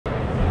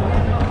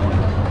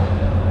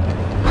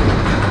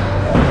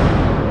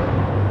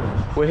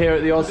We're here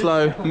at the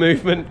Oslo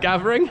Movement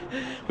Gathering.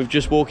 We're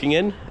just walking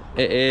in.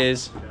 It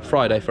is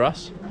Friday for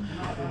us.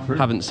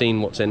 Haven't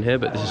seen what's in here,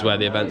 but this is where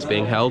the event's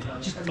being held.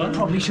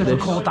 Probably should have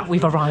called that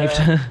we've arrived.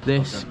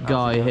 This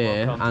guy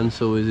here,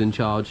 Ansel, is in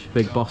charge.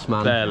 Big boss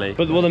man. Barely.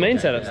 But well, the main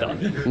setup's done.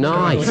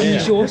 Nice. Are you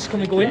sure? Can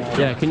we go in?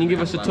 Yeah, can you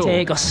give us a tour?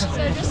 Take us. So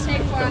just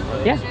take one.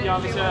 Yeah.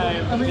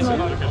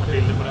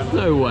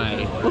 No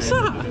way. What's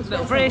that?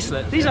 Little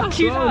bracelet. These are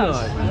cute.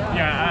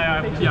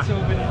 Yeah.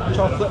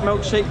 Chocolate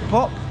milkshake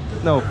pop.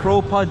 No,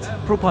 Pro Pods.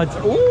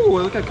 Ooh,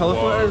 look how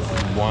colourful it is.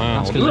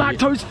 Wow.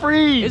 Lactose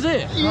free. Is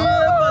it? Yeah,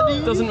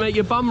 buddy. Doesn't make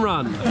your bum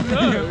run.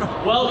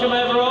 Welcome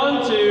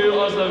everyone to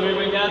Oslo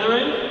Movement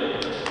Gathering.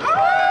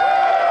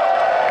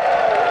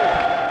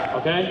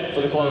 Okay, for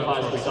the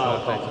qualifiers for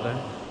style today.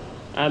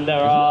 And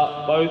there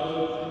are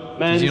both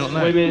men's,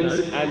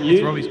 women's, and youth.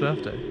 It's Robbie's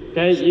birthday.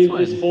 Okay, youth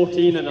is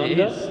 14 and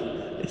under.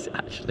 It's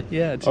actually.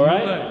 Yeah. All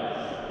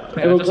right.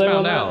 Wait, I just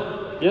found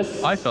out.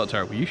 Yes. I felt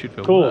terrible. You should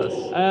feel Cool.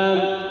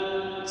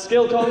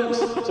 Skill comps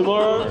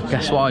tomorrow.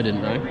 Guess what I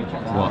didn't know?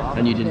 What?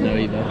 And you didn't know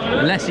either.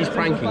 Unless he's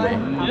pranking me.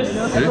 Is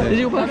it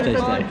your birthday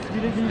today?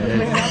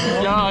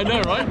 Yeah, I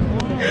know, right?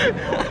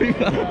 Happy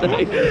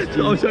birthday.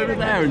 I was over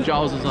there and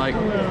Giles was like,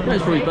 no,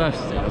 it's Robbie's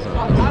birthday. I was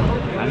like,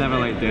 I never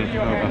like doing it.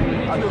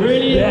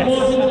 Really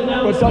important to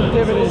know. It's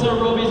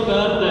also Robbie's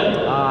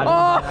birthday.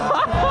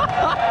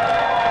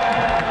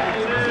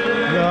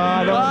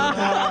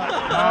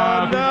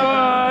 Happy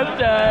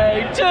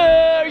birthday to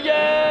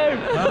you!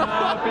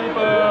 Happy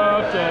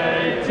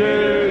birthday to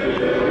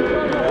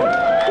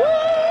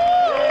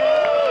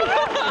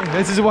you!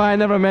 This is why I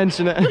never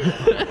mention it. You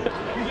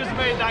just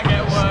made that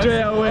get worse.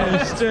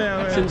 Straight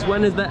away. Since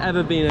when has there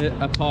ever been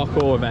a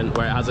parkour event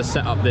where it has a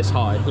setup this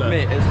high? Look.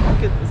 Mate, it's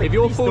fucking, If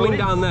you're falling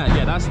down there,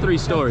 yeah, that's 3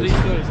 stories.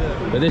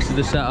 But this is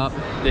the setup.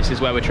 This is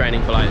where we're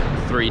training for like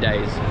 3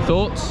 days.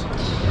 Thoughts?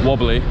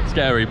 Wobbly,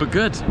 scary, but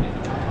good.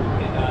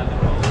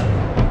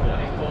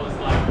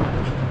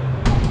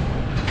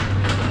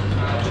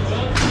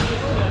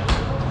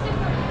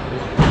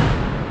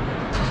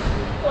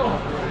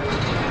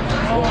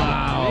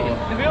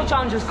 The real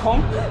challenge is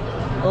Kong.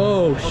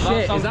 Oh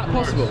shit, is that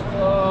possible?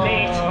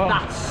 Mate,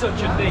 that's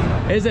such a thing.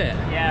 Is it?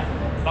 Yeah.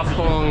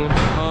 Kong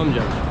arm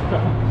jump.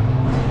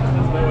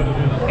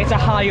 It's a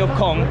high up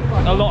Kong.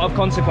 A lot of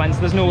consequence.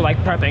 There's no like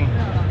prepping.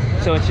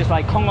 So it's just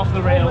like Kong off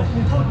the rail,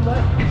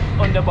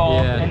 under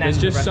bar, Yeah, and then there's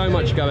just so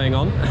much going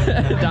on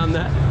down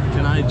there.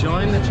 Can I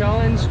join the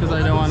challenge? Because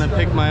I don't want to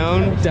pick my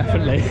own.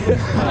 Definitely.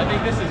 I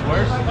think this is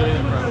worse than doing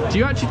it for. Do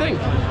you actually think?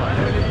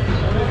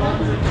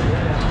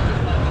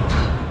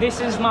 This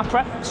is my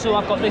prep, so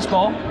I've got this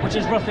ball, which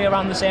is roughly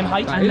around the same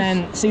height, and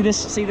then see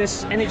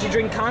this energy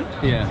drink can.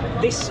 Yeah.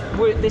 This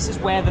is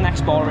where the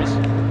next bar is.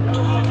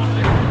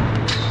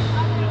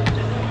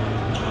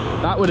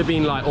 That would have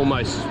been like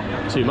almost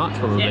too much,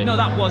 probably. Yeah, no,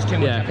 that was too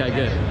much. Yeah. Okay.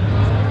 Good.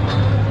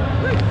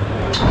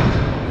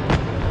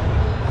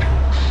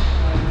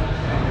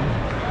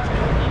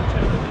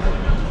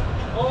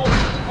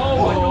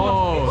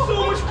 Oh, so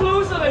much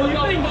closer than you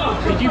think.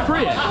 Did you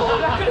pre it? I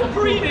could have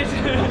breathed it.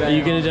 Are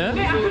you gonna do it?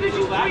 I could have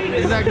just breathed it.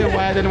 Exactly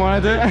why I didn't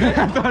want to do it.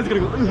 I thought I was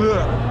going to go.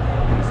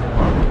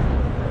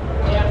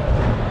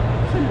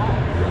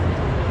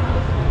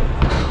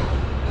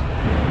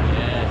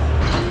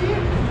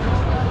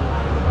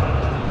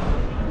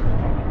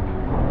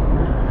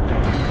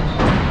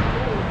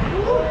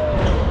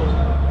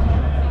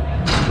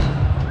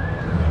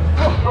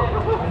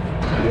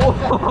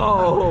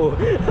 Whoa!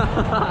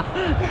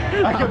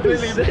 I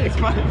completely missed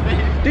my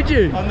feet. Did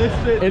you? On this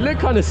bit. It looked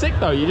kind of sick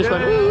though. You just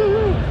went.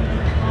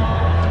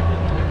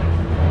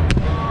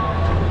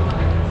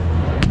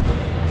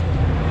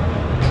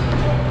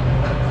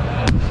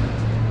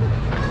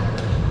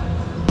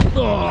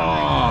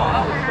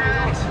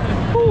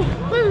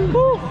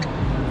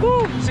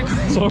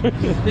 Sorry.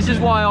 This is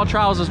why our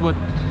trousers were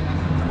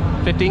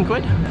 15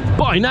 quid.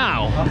 By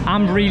now.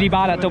 I'm really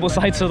bad at double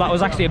side, so that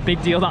was actually a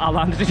big deal that I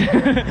landed it.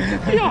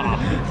 Yeah.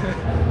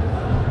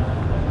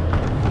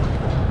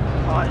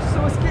 Oh, it's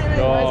so scary.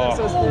 Why is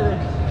it so scary?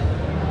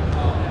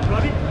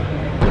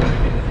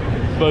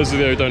 For those of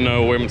you who don't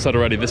know, we're inside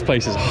already. This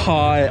place is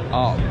high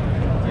up.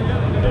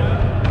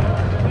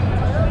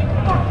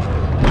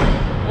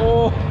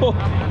 Oh.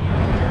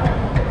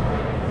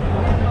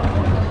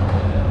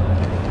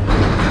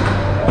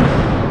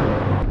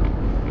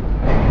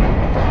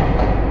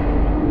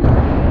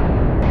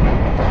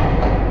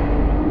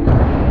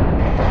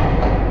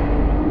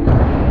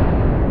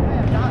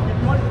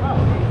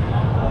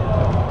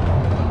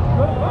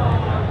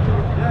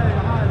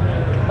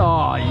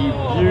 Oh, you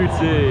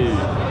beauty.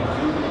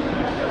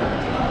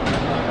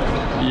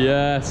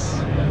 Yes.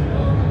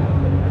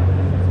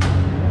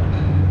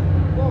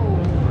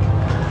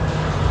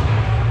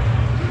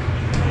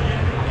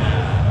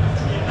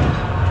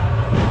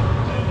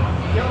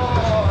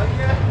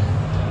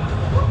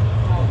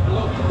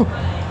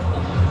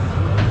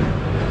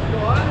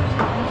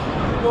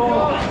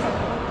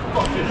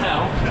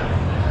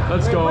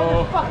 Let's go.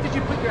 Where the fuck did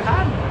you put your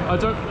hand? I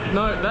don't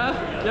know. There?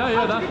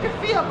 Yeah, there. Pick your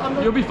feet up on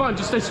the... You'll be fine.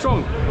 Just stay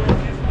strong.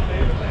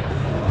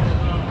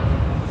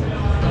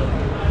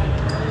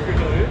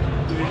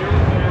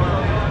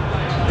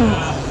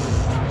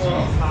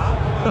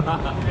 What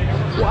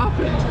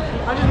happened?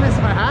 I just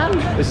missed my hand.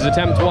 This is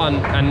attempt 1,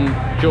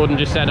 and Jordan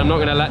just said, I'm not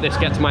going to let this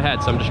get to my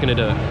head, so I'm just going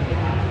to do it.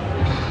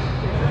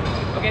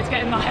 Okay, it's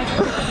getting my head.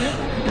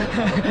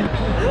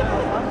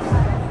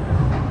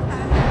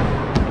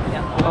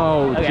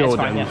 Oh, okay, Jordan.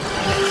 Fine, yeah.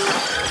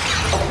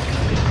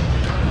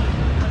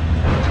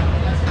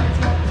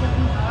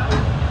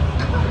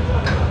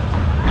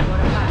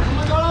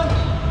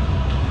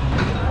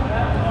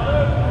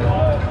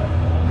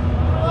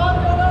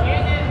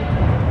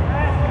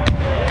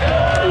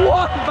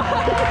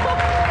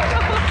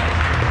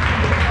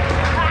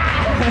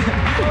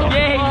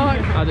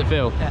 How'd it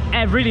feel?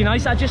 Really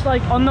nice. I just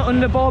like on the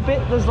underbar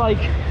bit. There's like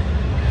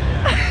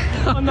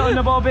on the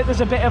underbar bit. There's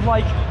a bit of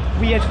like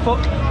weird foot.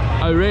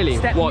 Oh really?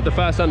 Step. What, the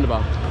first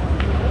underbar?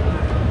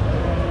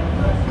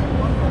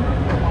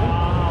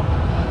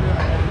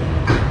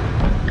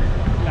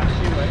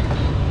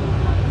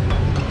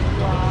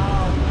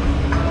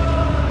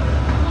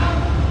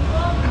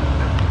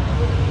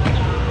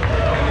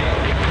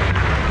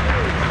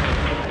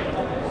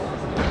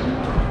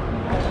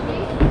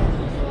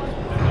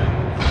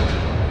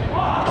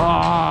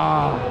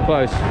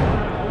 Close.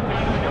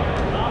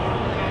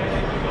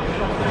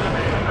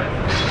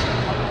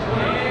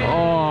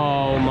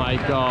 Oh my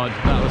god,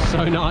 that was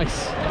so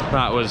nice.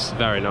 That was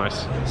very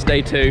nice. It's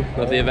day 2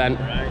 of the event.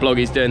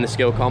 Bloggy's doing the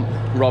skill comp.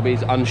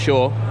 Robbie's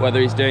unsure whether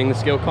he's doing the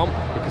skill comp.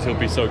 Because he'll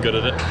be so good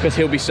at it. Because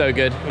he'll be so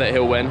good that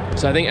he'll win.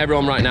 So I think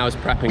everyone right now is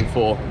prepping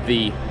for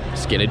the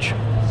skillage.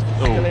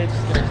 Oh.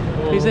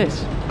 Who's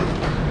this?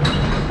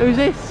 Who's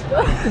this?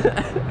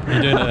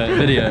 You're doing a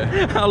video.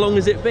 How long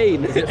has it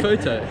been? Is it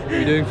photo? Are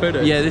you doing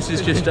photos? Yeah, this is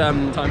just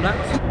time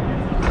lapse.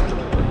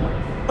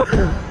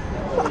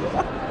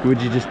 Would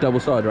you just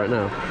double side right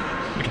now?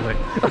 Okay.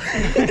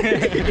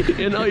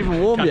 You're not even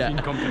warm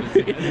yet.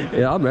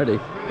 Yeah, I'm ready.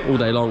 All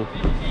day long.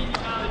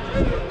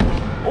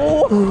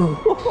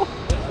 Oh!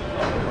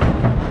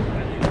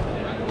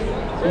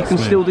 You can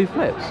still do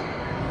flips?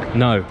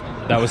 No,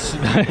 that was...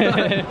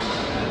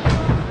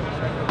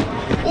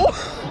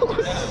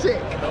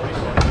 Sick.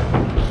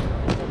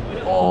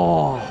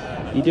 Oh,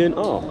 you doing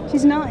art?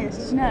 She's an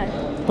artist, no.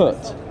 Put.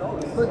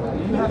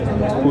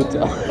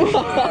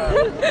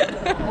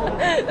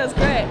 That's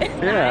great.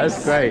 Yeah,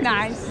 that's great.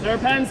 Nice. There are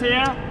pens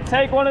here.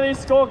 Take one of these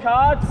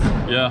scorecards.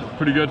 Yeah,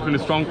 pretty good,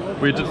 finished strong.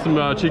 We did some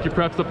cheeky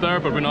preps up there,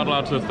 but we're not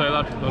allowed to say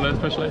that,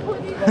 officially.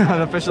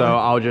 So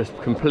I'll just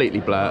completely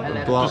blur.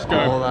 Just go.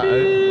 All that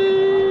out.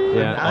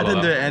 Yeah, I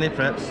didn't do any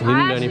preps. you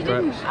didn't do any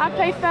preps. I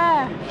play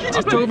fair.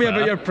 Just told me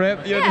about your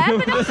prep. Yeah,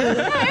 but that's,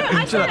 no,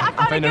 I said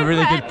I found a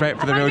really good prep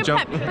for the real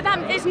jump. But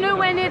that is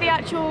nowhere near the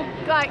actual,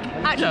 Yeah,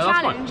 that's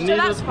challenge, fine. so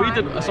that's fine.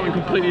 We did something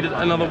completely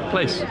another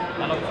place.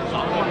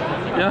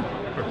 Yeah?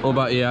 What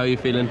about you? How are you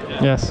feeling?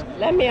 Yes.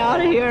 Let me out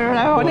of here.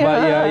 I What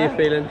about you? How are you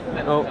feeling?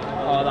 Oh,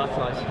 Oh, that's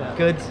nice.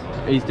 Good.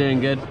 he's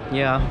doing good.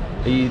 Yeah.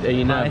 Are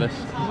you nervous?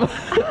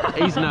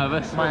 He's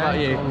nervous. What about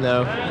you?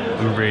 No.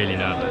 I'm really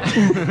nervous.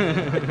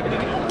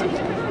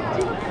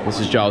 This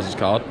is Giles's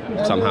card.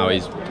 Somehow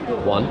he's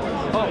won.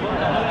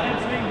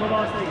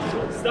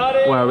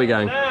 Where are we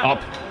going?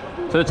 Up.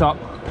 To the top.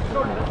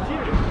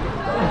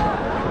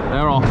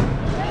 They're off.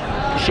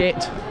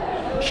 Shit.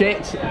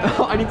 Shit.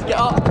 I need to get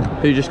up.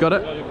 Who just got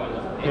it?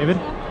 David?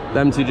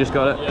 Them two just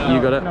got it.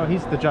 You got it. No,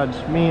 he's the judge.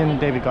 Me and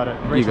David got it.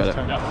 You got it.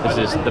 This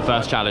is the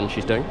first challenge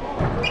she's doing.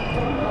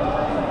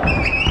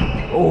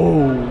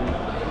 Oh.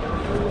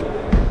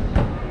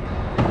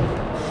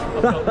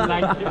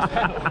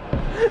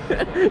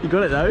 You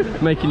got it though.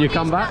 Making your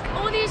comeback.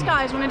 All these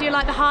guys want to do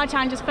like the hard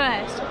challenges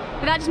first,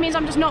 but that just means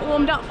I'm just not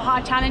warmed up for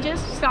hard challenges,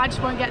 so I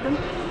just won't get them.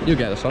 You'll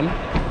get this one.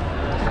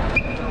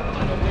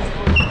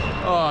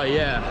 Oh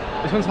yeah.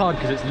 This one's hard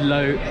because it's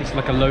low. It's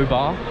like a low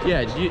bar.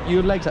 Yeah.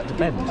 Your legs had to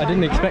bend. I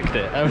didn't expect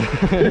it.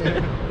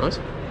 Nice.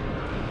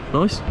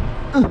 Nice.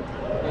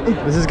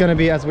 This is gonna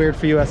be as weird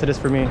for you as it is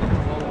for me.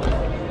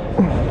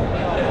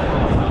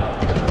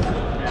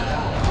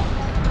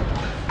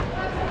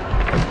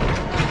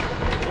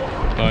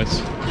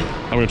 Nice.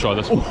 I'm gonna try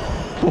this one.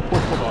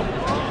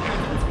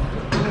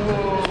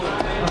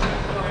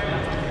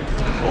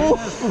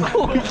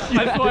 I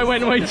thought I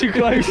went way too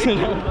close.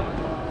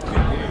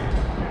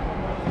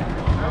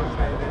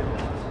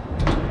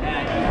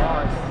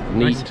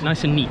 Neat.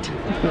 Nice and neat.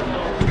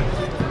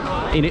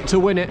 In it to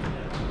win it.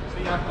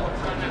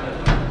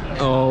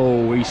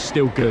 Oh, he's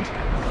still good.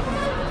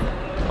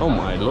 Oh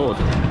my lord.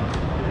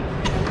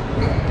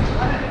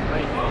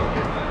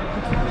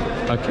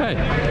 Okay.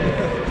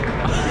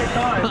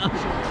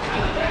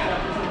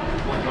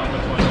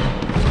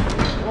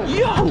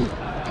 Yo!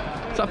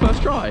 Is that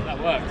first try? That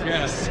worked,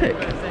 yeah. Sick.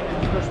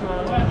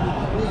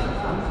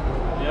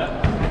 Yeah.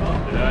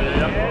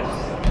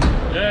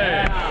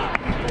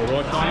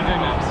 What are you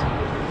doing next?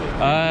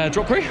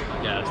 Drop 3?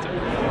 Yeah, let's do it.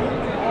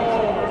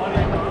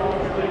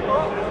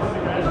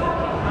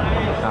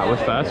 That was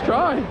first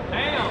try.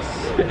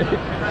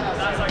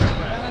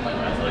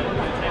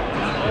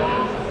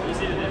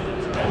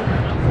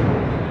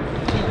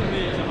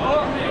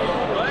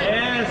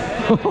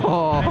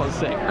 Oh,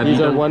 sick. These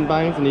are one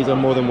bangs and these are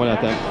more than one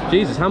attempt.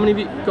 Jesus, how many have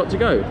you got to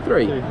go?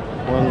 3?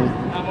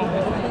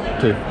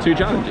 1, 2. 2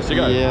 challenges to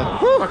go? Yeah.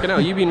 Fucking hell,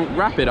 you've been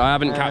rapid. I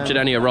haven't captured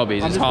any of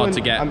Robbie's. It's hard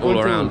to get all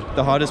around.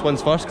 The hardest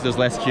ones first because there's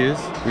less queues.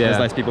 Yeah. There's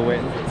less people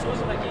waiting.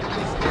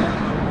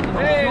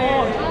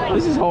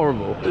 This is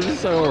horrible. This is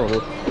so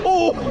horrible.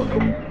 Oh!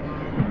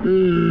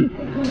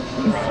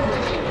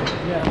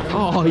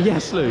 Oh,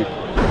 yes, Luke.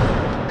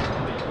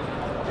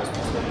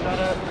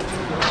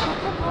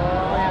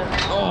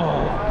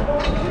 Oh.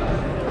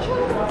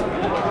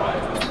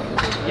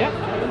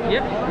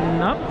 Yep.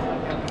 No.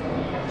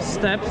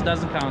 Steps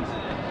doesn't count.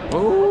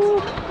 Oh.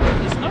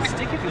 It's not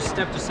stick if you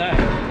step to side.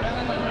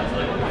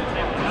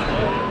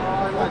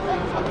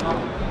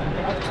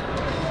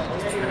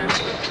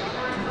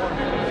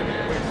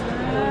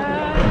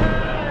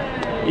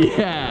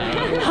 Yeah.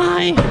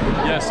 Hi.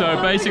 Yeah,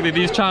 so basically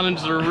these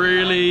challenges are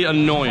really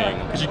annoying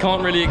because you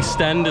can't really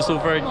extend. It's all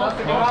very...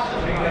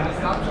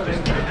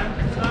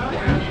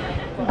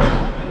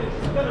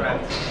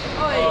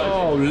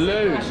 Oh,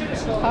 Luke.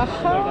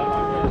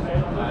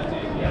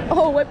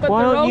 Oh, wait, but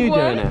Why the aren't wrong you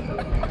one. doing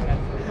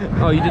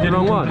it? Oh, you did the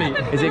wrong one?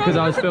 Is it because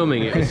I was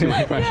filming it? It's too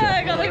much pressure. Yeah,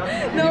 I got like,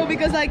 no,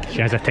 because like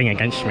She has a thing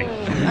against me.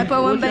 I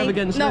put one What do you have bang.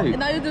 against No, Luke?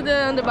 now you do the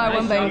underbar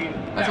one bang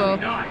as well.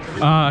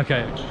 Ah,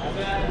 okay.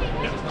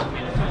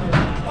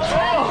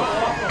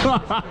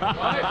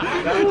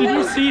 Did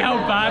you see how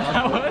bad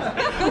that was?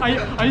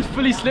 I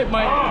fully slipped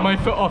my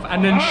foot off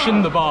and then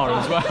shinned the bar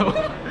as well.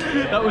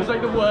 That was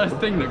like the worst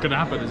thing that could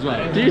happen as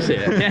well. Do you see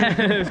it?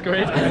 Yeah, it was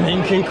great.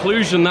 In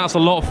conclusion, that's a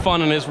lot of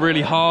fun and it's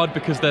really hard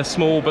because they're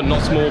small but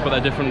not small, but they're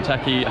different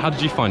techie. How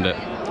did you find it?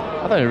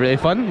 I found it really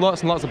fun.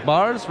 Lots and lots of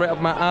bars right up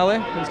my alley.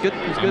 It was good.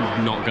 It was good.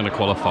 I'm not going to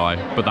qualify,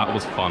 but that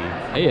was fun.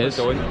 He is.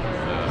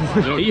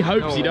 He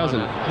hopes he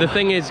doesn't. The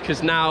thing is,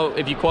 because now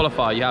if you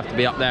qualify, you have to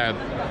be up there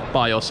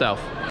by yourself.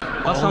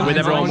 With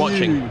everyone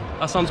watching.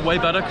 That sounds way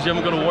better because you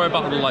haven't got to worry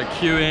about like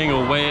queuing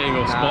or waiting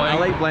or spotting. I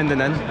like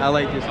blending in. I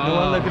like just no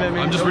one looking at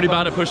me. I'm just really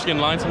bad at pushing in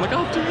line, so I'm like,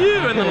 after you,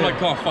 and then I'm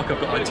like, oh fuck,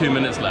 I've got like 2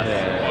 minutes left.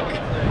 Fuck.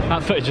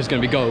 That footage is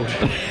going to be gold.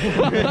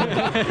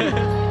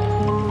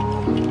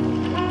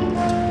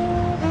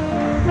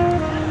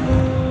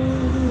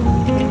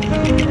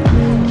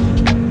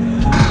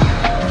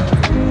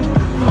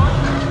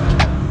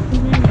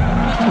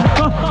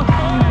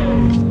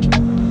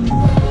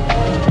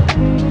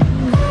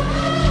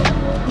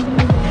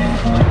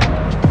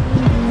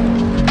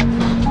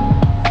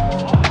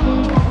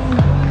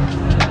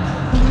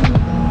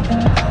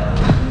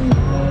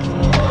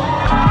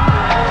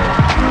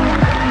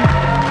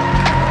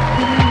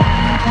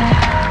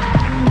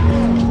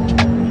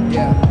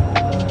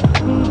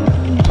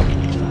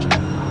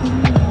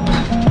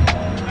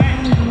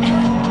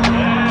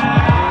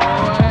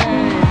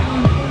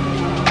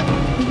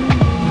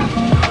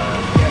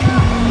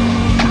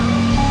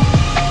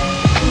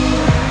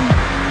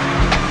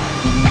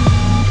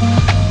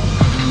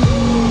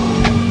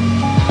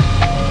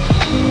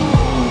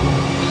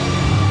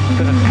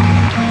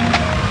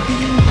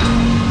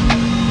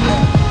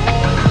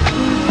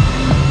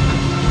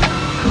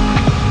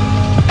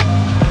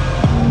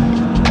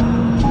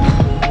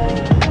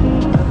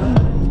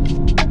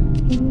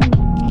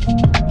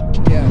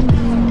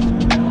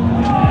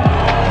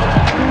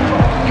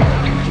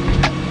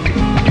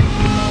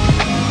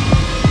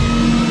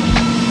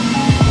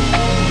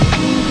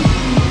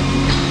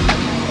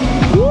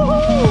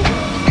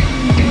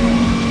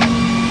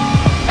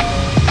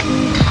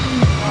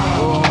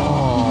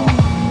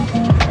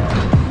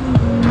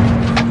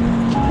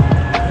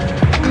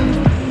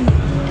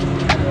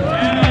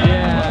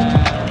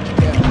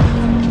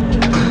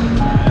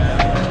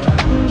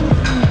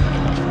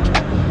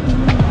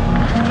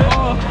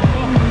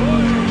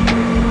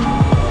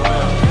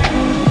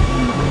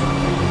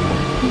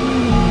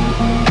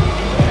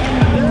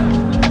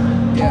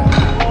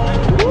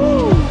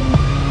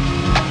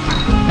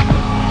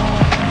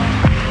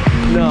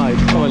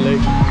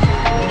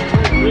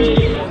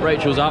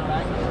 Rachel's up.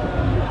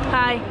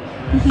 Hi.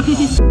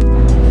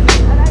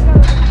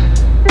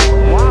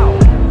 Wow.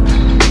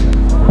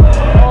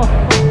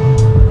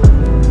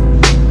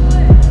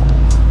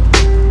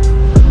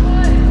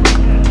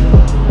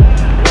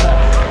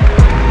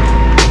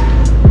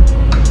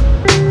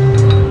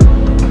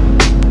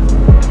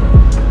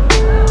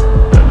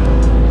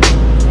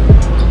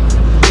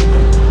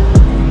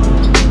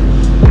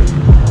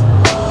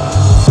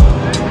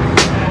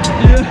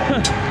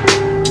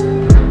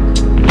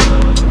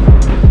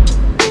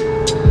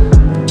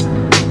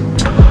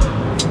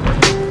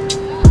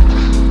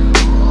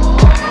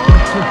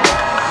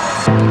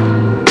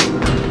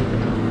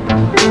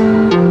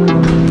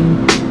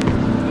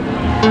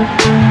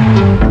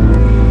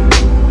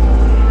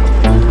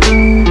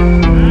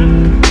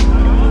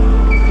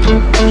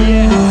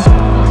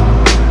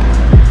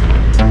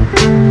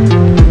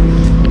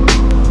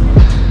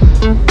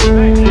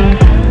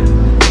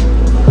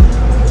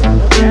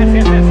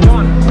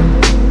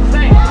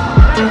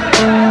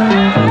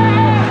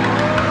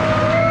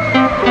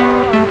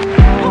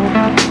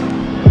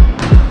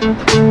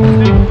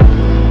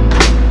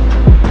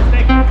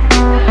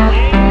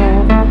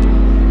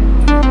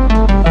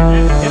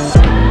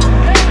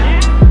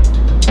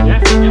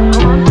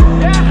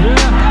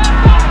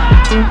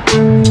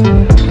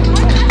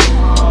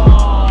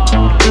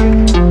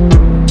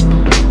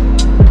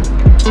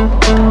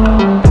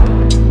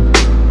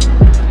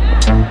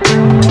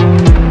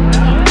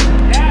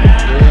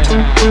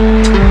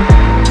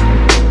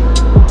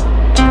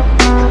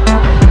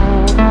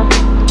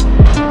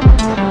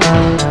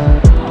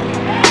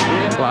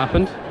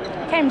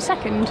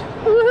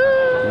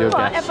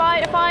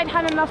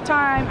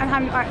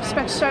 I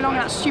spent so long on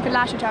that stupid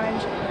lasher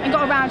challenge and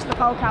got around to the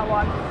pole count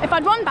one. If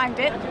I'd run banged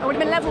it, I would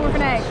have been level with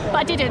Renee, but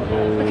I didn't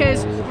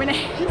because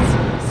Renee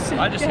is so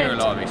I just good. hear a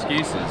lot of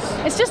excuses.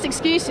 It's just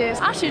excuses.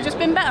 I should have just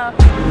been better.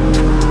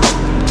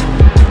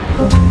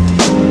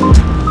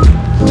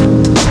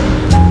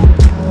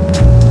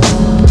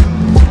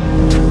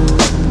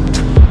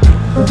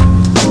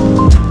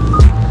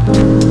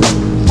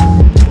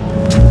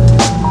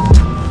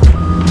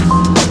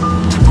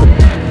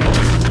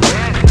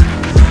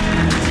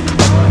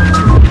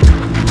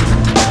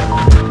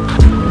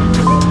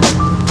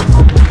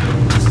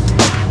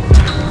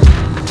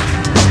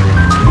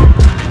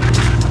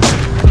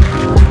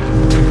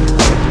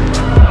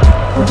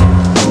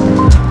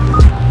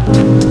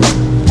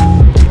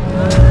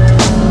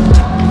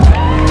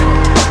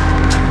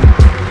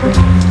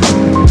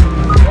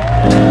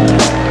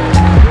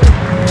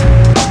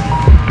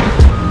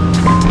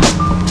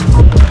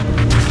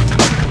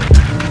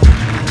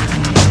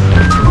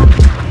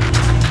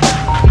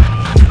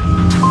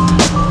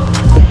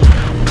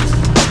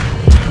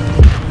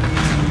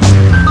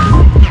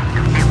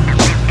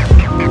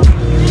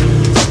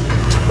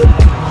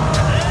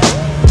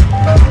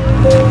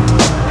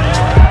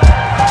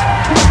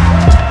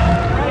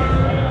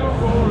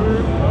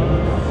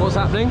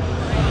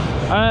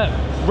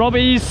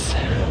 Robbie's,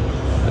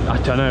 I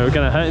don't know,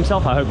 gonna hurt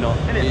himself? I hope not.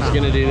 He's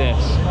gonna do this.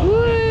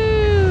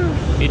 Woo!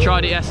 He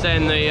tried it yesterday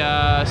in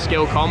the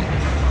skill comp,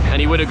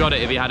 and he would have got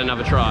it if he had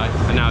another try,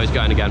 and now he's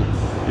going again.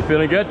 You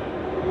feeling good?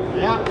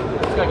 Yeah.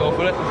 Just gotta go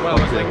for it as well,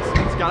 I think.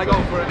 Just gotta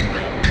go for it.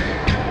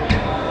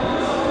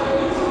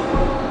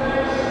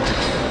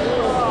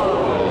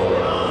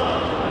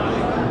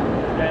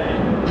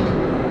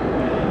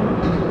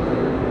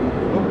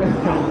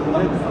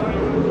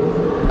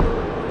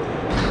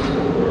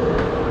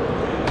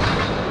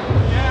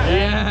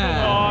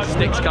 Yeah!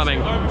 Stick's coming.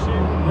 Fuck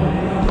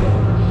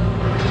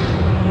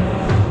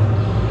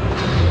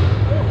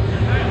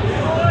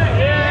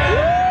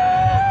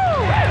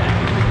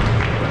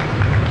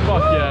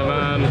yeah,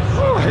 man.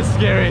 Oh, it's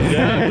scary.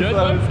 Yeah, good.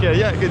 It's scary.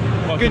 Yeah, good.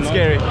 Good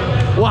scary.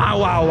 Wow,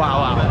 wow,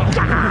 wow, wow.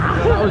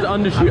 That was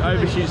undershoot,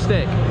 overshoot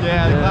stick.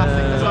 Yeah, the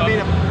classic. So I mean,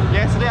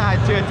 yesterday I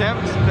had 2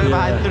 attempts, but if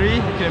I had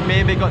 3, could have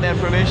maybe got the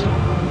information.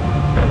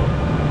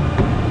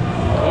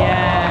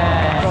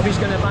 Yeah! Robbie's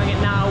gonna bang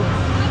it now.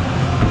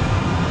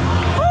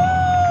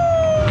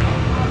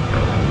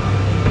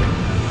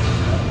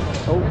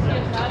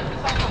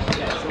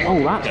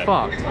 Oh, that's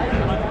fucked.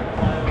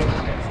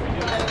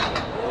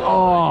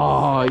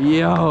 Oh,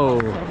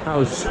 yo. That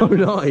was so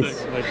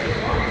nice.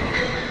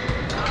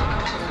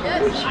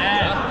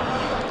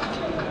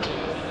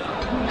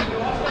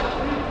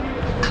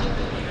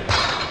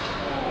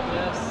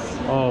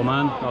 Oh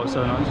man, that was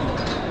so nice.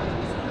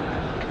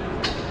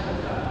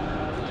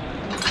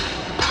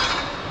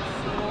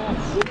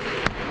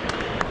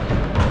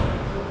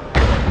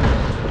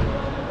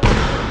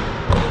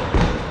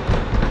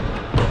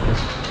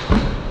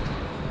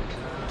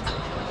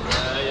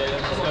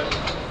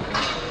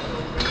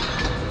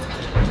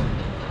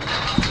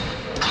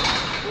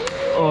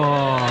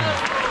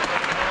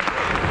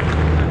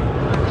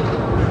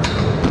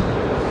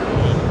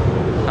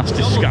 That's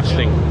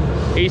disgusting.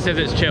 He says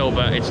it's chill,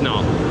 but it's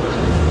not.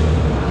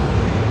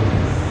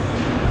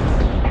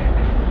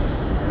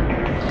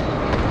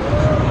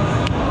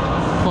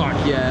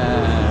 Fuck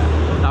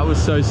yeah. That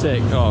was so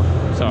sick. Oh,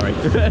 sorry.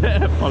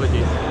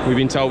 Apologies. We've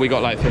been told we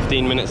got like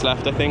 15 minutes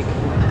left, I think.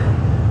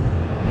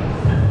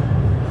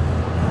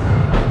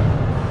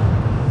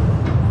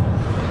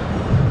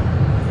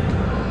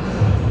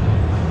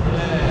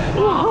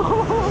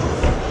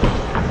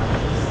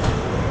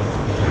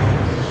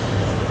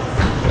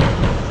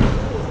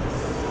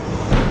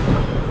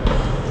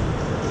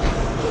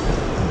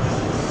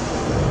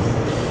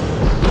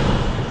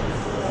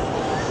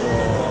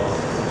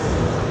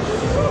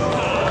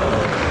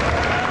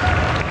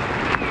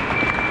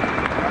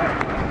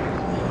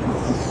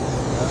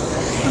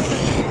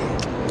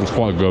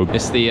 Quite good.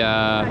 It's the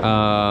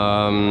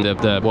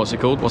what's it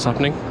called? What's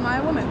happening? Am I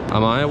a woman?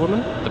 Am I a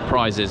woman? The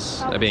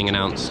prizes are being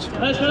announced.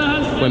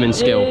 Women's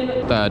skill,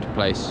 3rd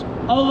place.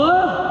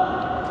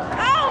 Alva!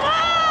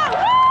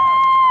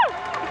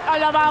 I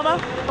love Alva.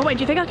 Oh wait,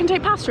 do you think I can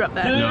take pasta up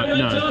there? No.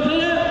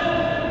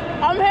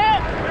 I'm here!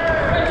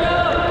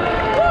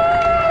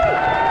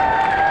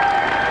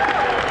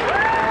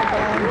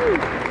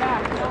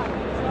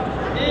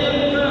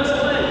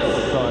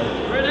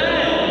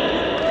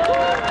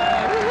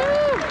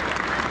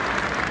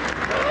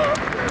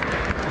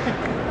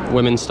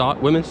 Women's style?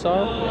 5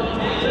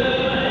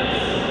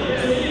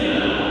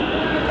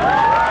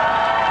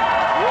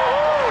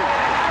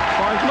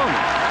 months.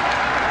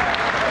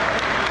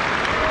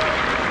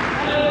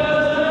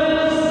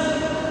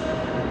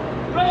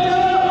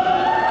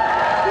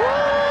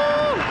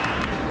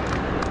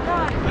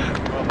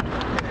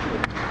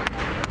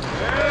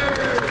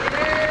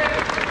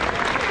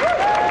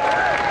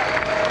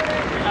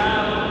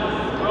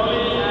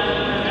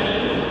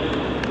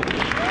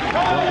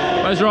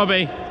 Where's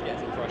Robbie?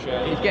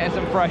 He's getting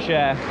some fresh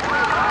air.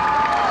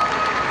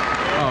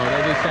 Oh,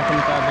 they Johnny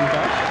second, third and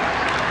Josh.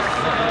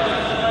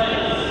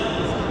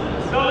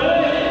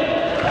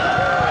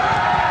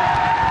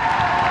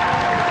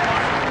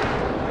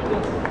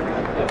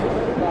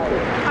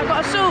 I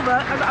got a silver,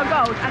 I got a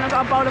gold, and I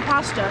got a bowl of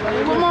pasta.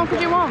 What more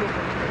could you want?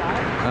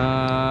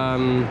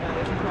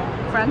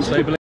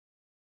 Friends.